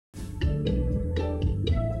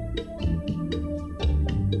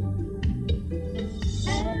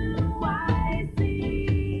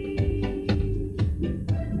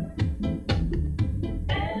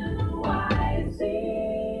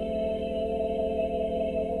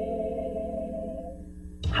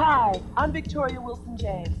Hi, I'm Victoria Wilson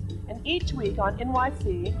James, and each week on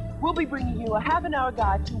NYC, we'll be bringing you a half-an-hour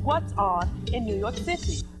guide to what's on in New York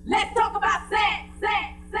City. Let's talk about sex,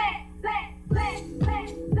 sex, sex, sex, sex,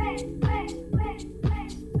 sex, sex, sex, sex,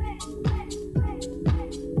 sex,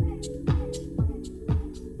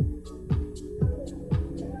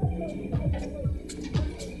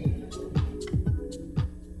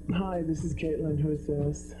 Hi, this is Caitlin. Who's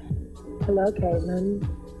this? Hello, Caitlin.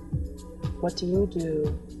 What do you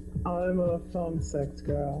do? I'm a phone sex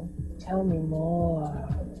girl. Tell me more.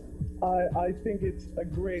 I think it's a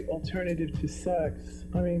great alternative to sex.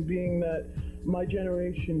 I mean, being that my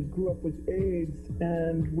generation grew up with AIDS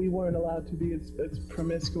and we weren't allowed to be as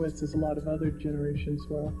promiscuous as a lot of other generations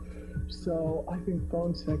were. So I think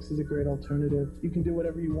phone sex is a great alternative. You can do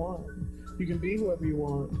whatever you want. You can be whoever you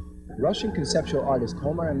want. Russian conceptual artists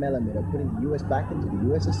Komar and Melamed are putting the U.S. back into the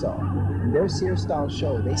USSR. In their Sears-style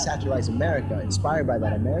show, they satirize America, inspired by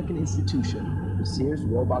that American institution, the Sears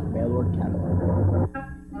Roebuck mail-order catalog.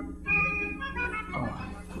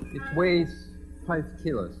 It weighs 5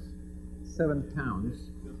 kilos, 7 pounds.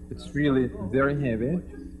 It's really very heavy,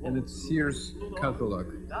 and it's Sears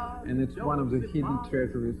catalog. And it's one of the hidden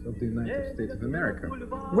treasuries of the United States of America.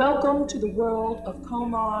 Welcome to the world of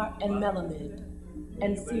Komar and Melamed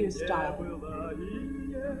and Sears style.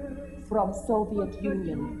 From Soviet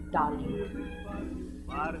Union, darling.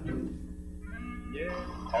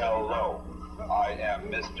 Hello, I am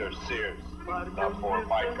Mr. Sears, the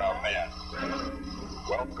Formica Man.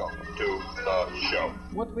 Welcome to the show.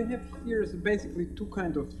 What we have here is basically two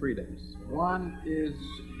kinds of freedoms. One is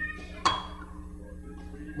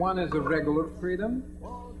a regular freedom,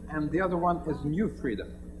 and the other one is new freedom.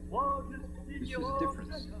 This is the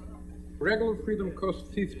difference. Regular freedom costs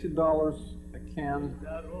 $50 a can,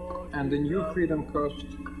 and the new freedom costs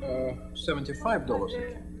 $75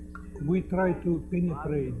 a can. We try to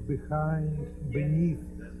penetrate beneath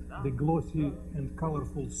the glossy and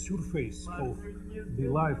colorful surface of the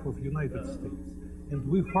life of United States. And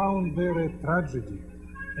we found there a tragedy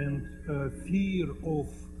and fear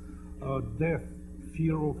of death,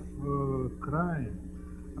 fear of crime,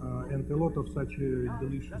 and a lot of such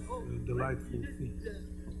delicious, delightful things.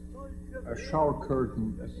 A shower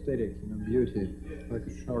curtain aesthetic, beauty, like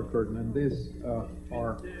a shower curtain, and these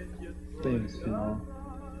are things,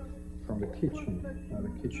 from the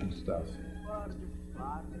kitchen stuff.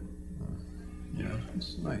 Yeah,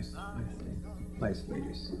 it's nice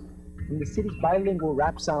ladies. From the city's bilingual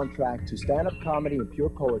rap soundtrack to stand-up comedy and pure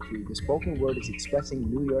poetry, the spoken word is expressing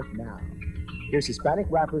New York now. Here's Hispanic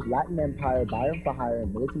rappers Latin Empire, Byron for Hire,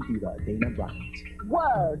 and militant diva Dana Bryant.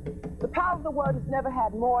 Word. The power of the word has never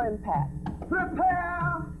had more impact.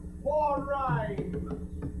 Prepare for rhyme.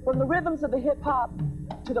 From the rhythms of the hip-hop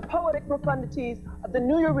to the poetic profundities of the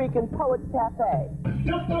Nuyorican Poets Cafe.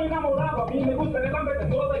 Yo estoy enamorado, a mí me gusta levantarte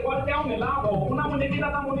toda igual que a un helado. Una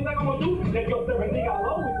muñequita tan bonita como tú, que Dios te bendiga, I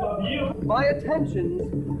always love you. My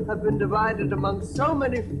attentions have been divided among so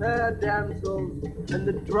many fair damsels, and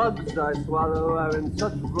the drugs I swallow are in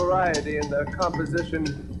such variety in their composition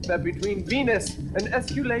that between Venus and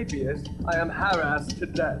Aesculapius, I am harassed to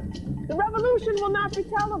death. The revolution will not be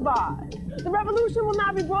televised. The revolution will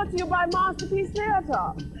not be brought to you by Masterpiece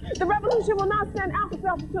Theater. The revolution will not send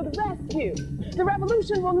Alka-Seltzer to the rescue. The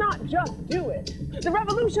revolution will not just do it. The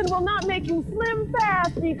revolution will not make you slim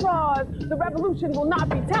fast because the revolution will not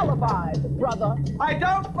be televised, brother. I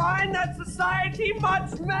don't find that society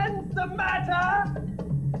much mends the matter.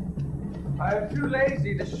 I am too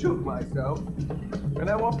lazy to shoot myself, and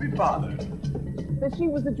I won't be bothered. That she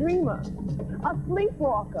was a dreamer, a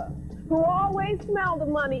sleepwalker, who always smelled of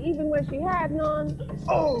money even when she had none.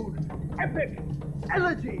 Ode, epic,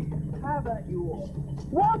 elegy, have at you all.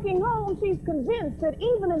 Walking home, she's convinced that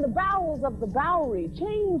even in the bowels of the Bowery,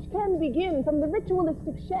 change can begin from the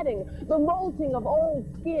ritualistic shedding, the molting of old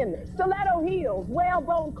skin, stiletto heels,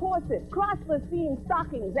 whalebone corsets, crotchless seam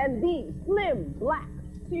stockings, and these slim black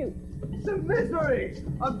suits. The misery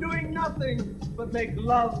of doing nothing but make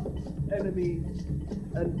love, enemies,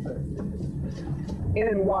 and persons.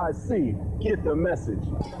 NYC, get the message.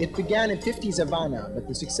 It began in 50s Havana, but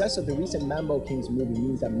the success of the recent Mambo Kings movie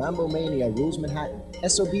means that Mambo Mania rules Manhattan.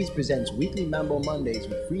 SOBs presents weekly Mambo Mondays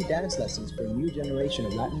with free dance lessons for a new generation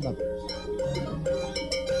of Latin lovers.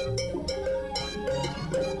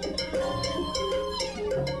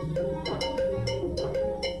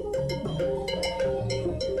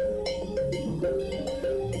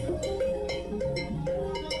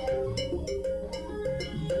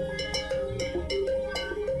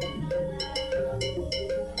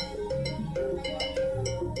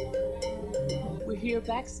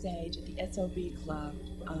 backstage at the SOB Club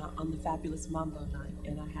on the fabulous Mambo night,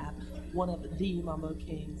 and I have one of the Mambo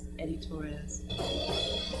Kings, Eddie Torres.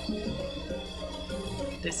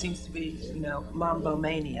 There seems to be, you know, Mambo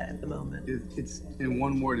mania at the moment. It's in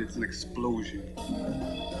one word, it's an explosion.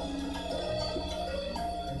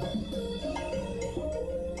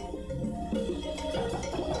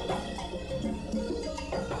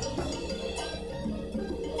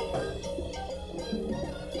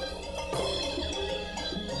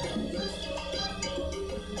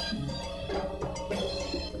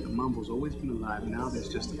 Mambo's always been alive. Now there's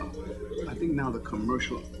just, I think now the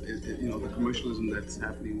commercial, you know, the commercialism that's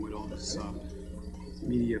happening with all this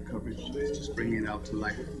media coverage is just bringing it out to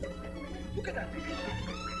life. Look at that.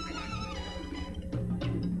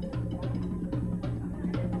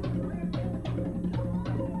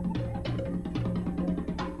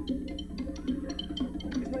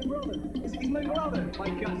 He's my brother. He's my brother. My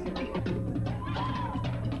cousin.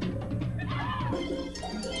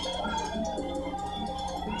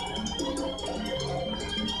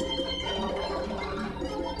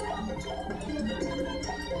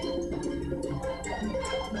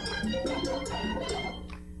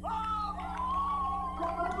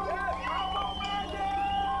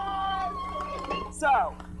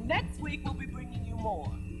 So, next week we'll be bringing you more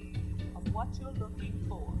of what you're looking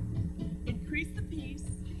for. Increase the peace,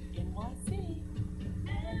 NYC.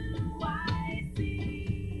 NYC.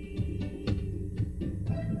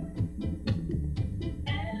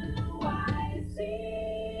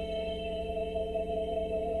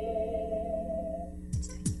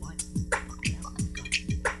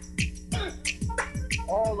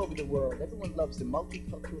 All over the world, everyone loves the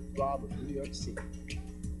multicultural throb of New York City.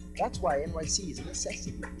 That's why NYC is a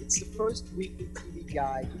necessity. It's the first weekly TV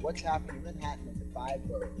guide to what's happening in Manhattan and the 5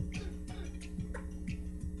 boroughs.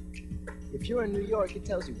 If you're in New York, it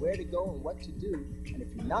tells you where to go and what to do. And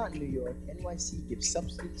if you're not in New York, NYC gives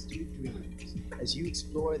substance to your dreams as you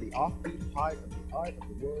explore the offbeat heart of the art of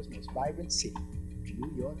the world's most vibrant city,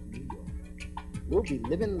 New York, New York. We'll be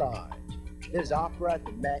living large. There's opera at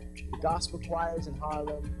the Met, the gospel choirs in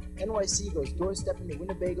Harlem. NYC goes doorstepping the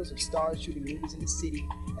Winnebagos of stars shooting movies in the city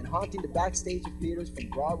and haunting the backstage of theaters from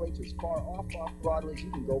Broadway to as far off Broadway as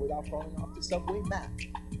you can go without falling off the subway map.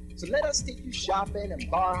 So let us take you shopping and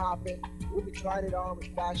bar hopping. We'll be trying it on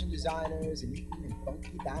with fashion designers and eating in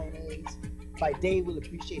funky diners. By day, we'll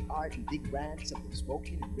appreciate art and big brands of the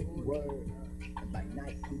spoken and written word. And by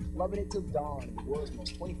night, we'll be clubbing it till dawn in the world's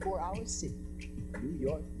most 24-hour city, New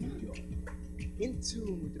York, New York. In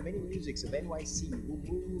tune with the many musics of NYC, we'll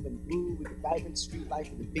move and groove with the vibrant street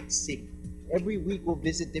life of the big city. Every week we'll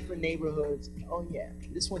visit different neighborhoods. Oh yeah,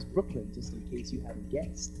 this one's Brooklyn, just in case you haven't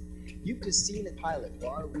guessed. You've just seen a pilot for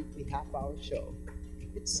our weekly half-hour show.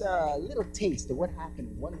 It's a little taste of what happened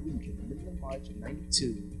in 1 week in the middle of March of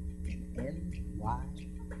 '92 in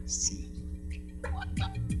NYC. What the?